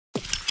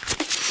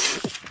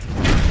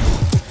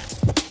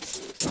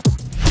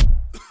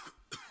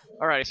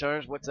Alrighty,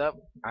 stars, what's up?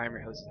 I'm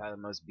your host, Tyler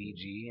Most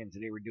BG, and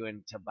today we're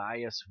doing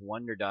Tobias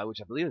Wonderdog, which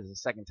I believe is the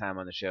second time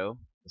on the show.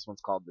 This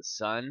one's called The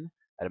Sun,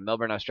 out of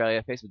Melbourne,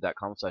 Australia,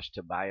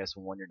 facebook.com/Tobias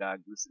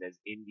Wonderdog, listed as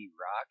indie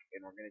rock,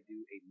 and we're going to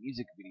do a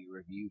music video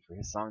review for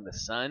his song The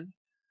Sun.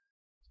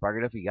 Spark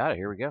it up, you got it,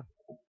 here we go.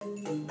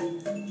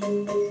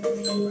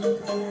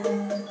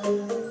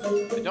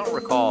 I don't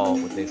recall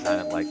what they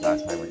sounded like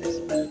last time when they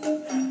submitted.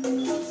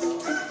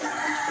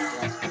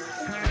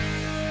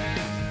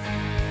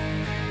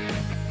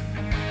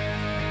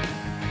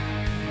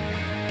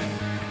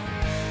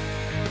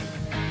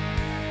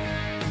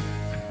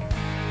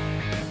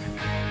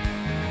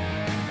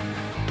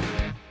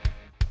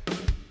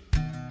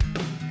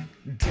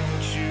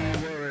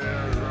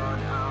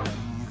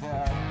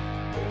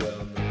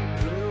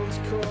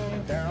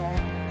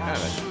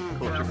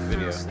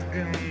 Video.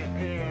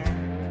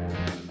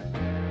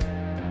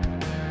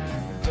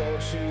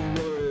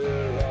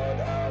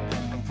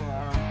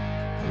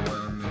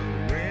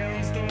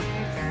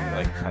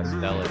 Like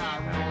pastel-ish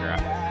kind of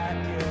graphic.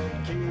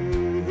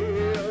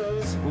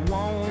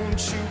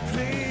 Won't you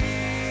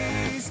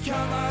please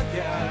come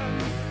again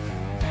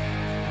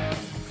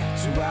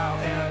to our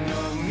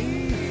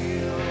enemies?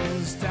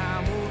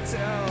 Time will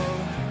tell.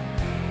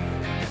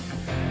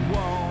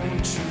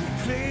 Won't you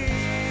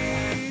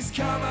please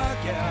come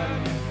again?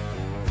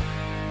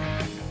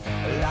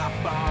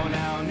 Life on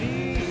our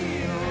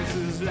knees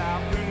is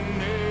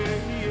laughing,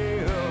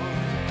 yeah.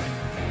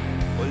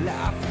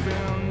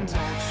 Laughing,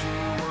 don't you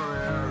worry,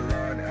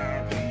 Lord,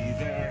 I'll be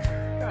there.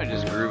 Kind of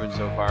just grooving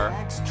so far.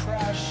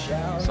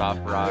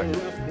 Soft rock.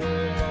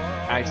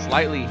 I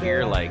slightly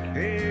hear like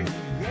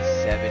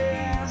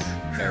 70s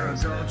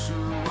Aerosmith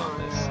on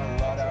this.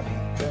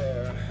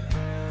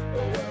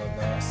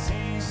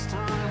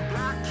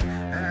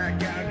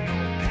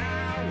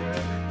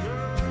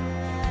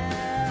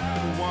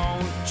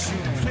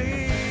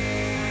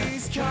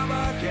 Come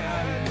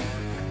again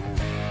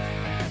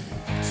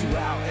to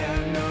our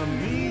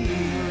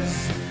enemies.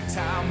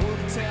 Time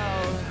will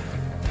tell.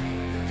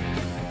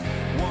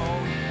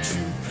 Won't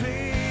you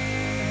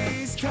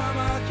please come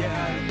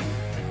again?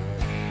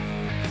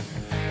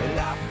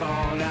 Life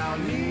on our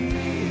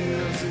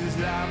knees is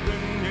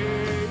laughing,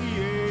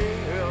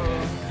 yeah.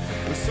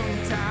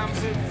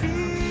 Sometimes it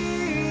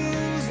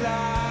feels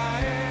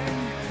like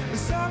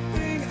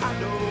something I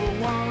don't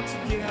want to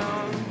give.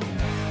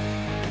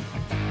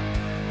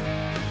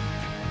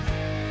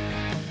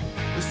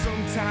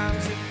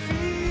 Sometimes it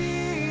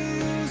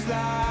feels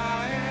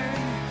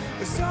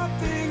like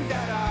something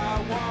that I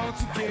want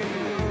to give.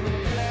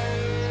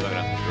 Smoking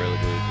out some really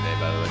good today,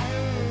 by the way.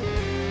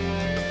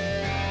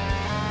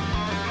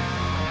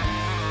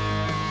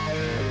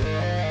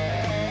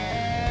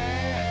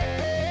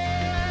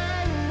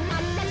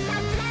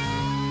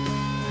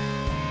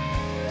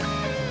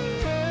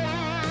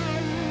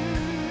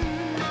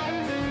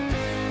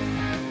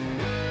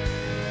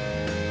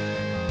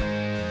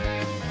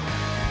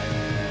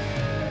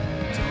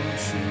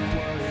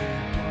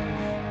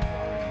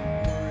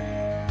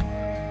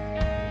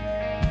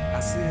 I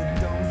said,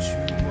 don't you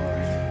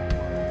worry.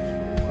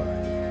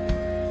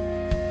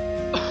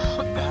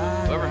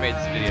 Whoever made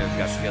this video has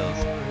got skills.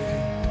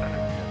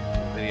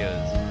 The video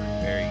is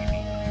very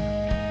unique.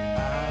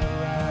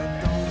 Alright,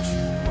 don't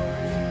you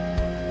worry.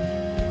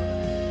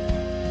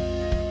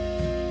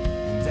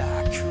 And I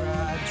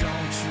cry,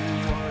 don't you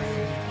worry.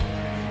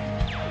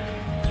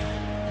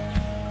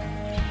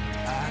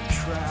 I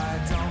cry,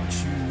 don't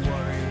you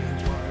worry.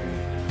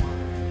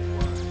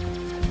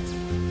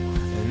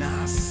 And I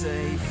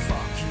say,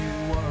 fuck you,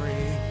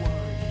 worry.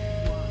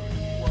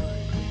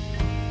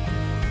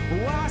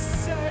 Oh, I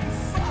say,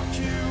 fuck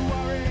you,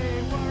 worry.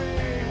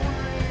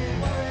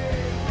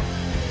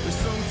 But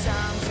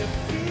sometimes it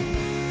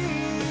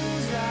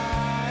feels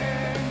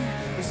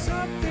like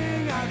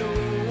something I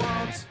don't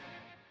want.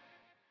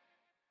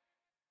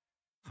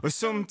 But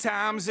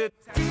sometimes it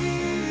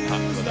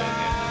feels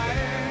like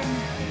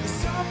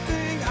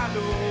something I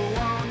don't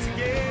want to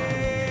get.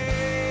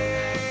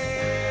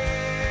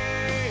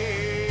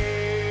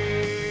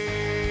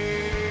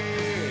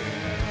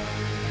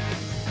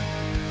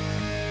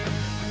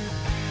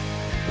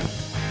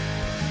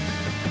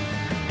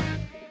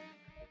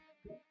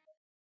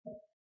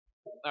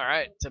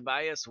 Alright,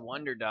 Tobias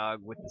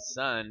Wonderdog with The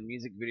Sun,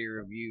 music video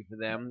review for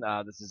them.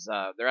 This is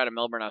they're out of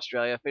Melbourne,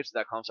 Australia,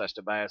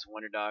 facebook.com/Tobias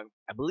Wonderdog.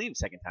 I believe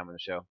second time on the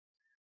show.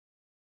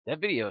 That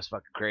video is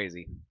fucking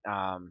crazy.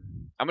 I'm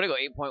gonna go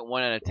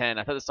 8.1 out of 10.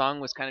 I thought the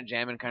song was kind of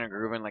jamming, kind of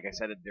grooving. Like I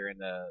said it during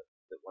the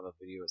when the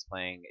video was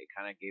playing, it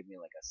kind of gave me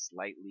like a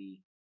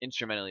slightly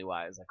instrumentally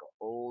wise, like an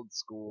old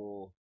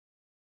school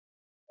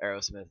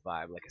Aerosmith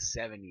vibe, like a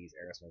 70s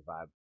Aerosmith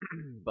vibe.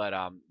 But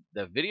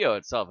the video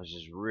itself is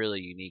just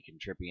really unique and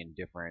trippy and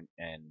different,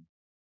 and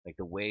like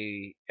the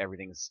way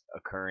everything's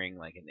occurring,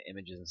 like in the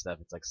images and stuff,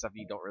 it's like stuff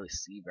you don't really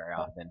see very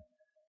often.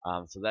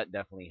 So that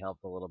definitely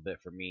helped a little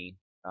bit for me.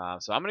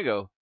 So I'm gonna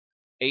go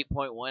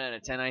 8.1 out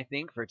of 10, I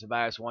think, for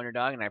Tobias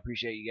Wonderdog, and I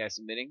appreciate you guys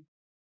submitting.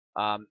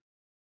 Um,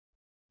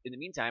 in the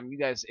meantime, you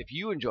guys, if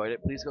you enjoyed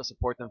it, please go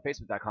support them.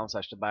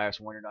 Facebook.com/Tobias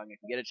Wonderdog. If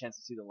you get a chance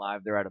to see them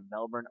live, they're out of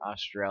Melbourne,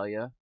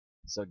 Australia.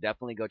 So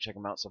definitely go check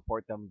them out,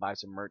 support them, buy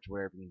some merch,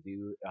 whatever you can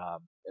do.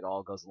 It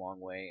all goes a long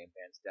way, and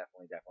bands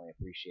definitely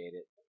appreciate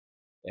it.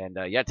 And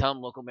yeah, tell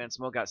them local band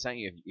Smokeout sent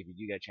you if you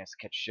do get a chance to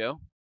catch a show.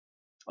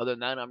 Other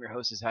than that, I'm your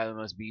host, is Highly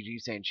Most BG,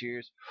 saying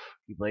cheers,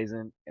 keep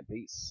blazing, and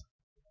peace.